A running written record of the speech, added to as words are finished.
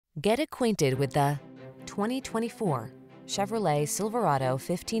Get acquainted with the 2024 Chevrolet Silverado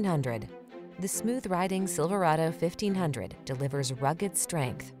 1500. The smooth-riding Silverado 1500 delivers rugged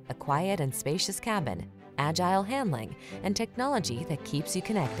strength, a quiet and spacious cabin, agile handling, and technology that keeps you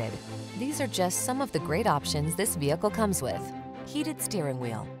connected. These are just some of the great options this vehicle comes with: heated steering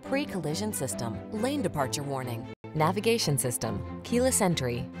wheel, pre-collision system, lane departure warning, navigation system, keyless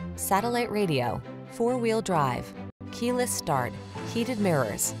entry, satellite radio, four-wheel drive, keyless start, heated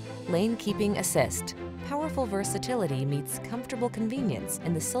mirrors, lane keeping assist. Powerful versatility meets comfortable convenience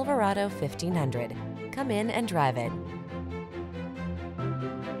in the Silverado 1500. Come in and drive it.